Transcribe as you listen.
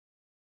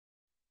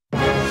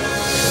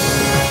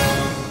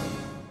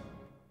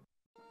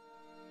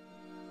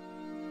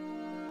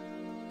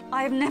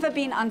I have never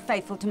been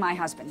unfaithful to my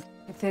husband.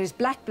 If there is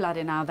black blood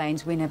in our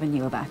veins, we never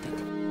knew about it.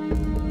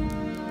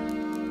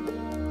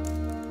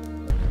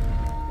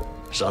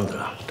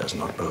 Sandra does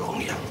not belong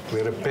here.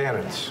 We're her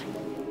parents.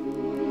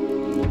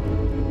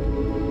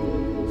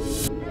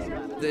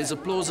 There's a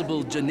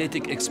plausible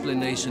genetic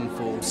explanation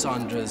for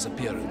Sandra's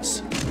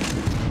appearance.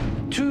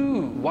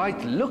 Two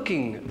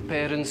white-looking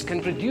parents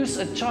can produce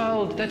a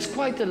child that's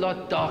quite a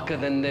lot darker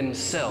than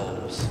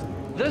themselves.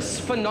 This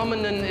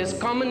phenomenon is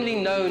commonly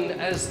known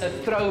as a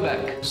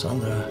throwback.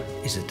 Sandra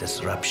is a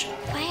disruption.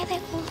 Why are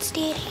they all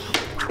staring?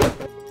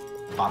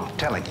 I'm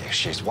telling you,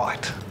 she's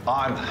white.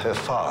 I'm her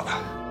father.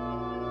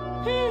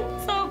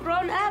 So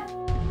grown up.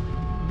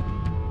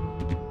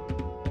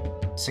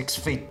 6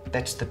 feet,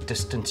 that's the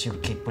distance you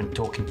keep when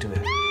talking to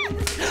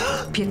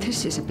her.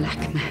 Petrus is a black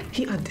man.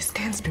 He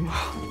understands me more.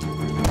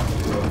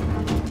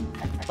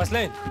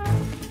 Marceline.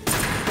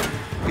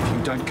 If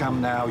you don't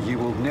come now, you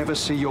will never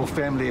see your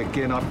family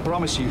again, I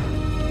promise you.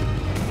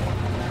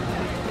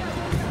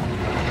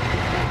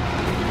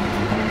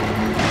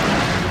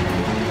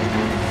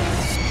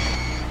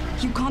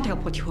 You can't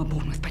help what you were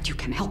born with, but you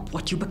can help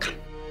what you become.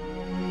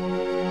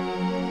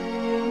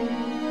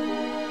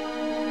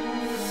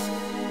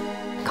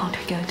 Can't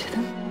we go to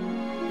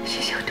them?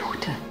 She's your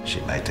daughter. She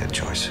made that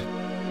choice.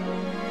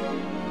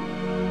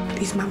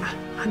 Please, Mama,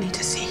 I need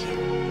to see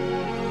you.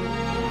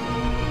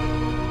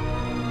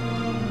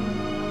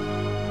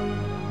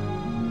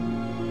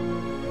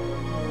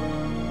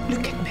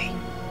 Look at me.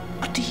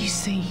 What do you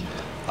see?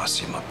 I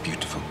see my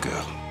beautiful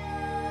girl.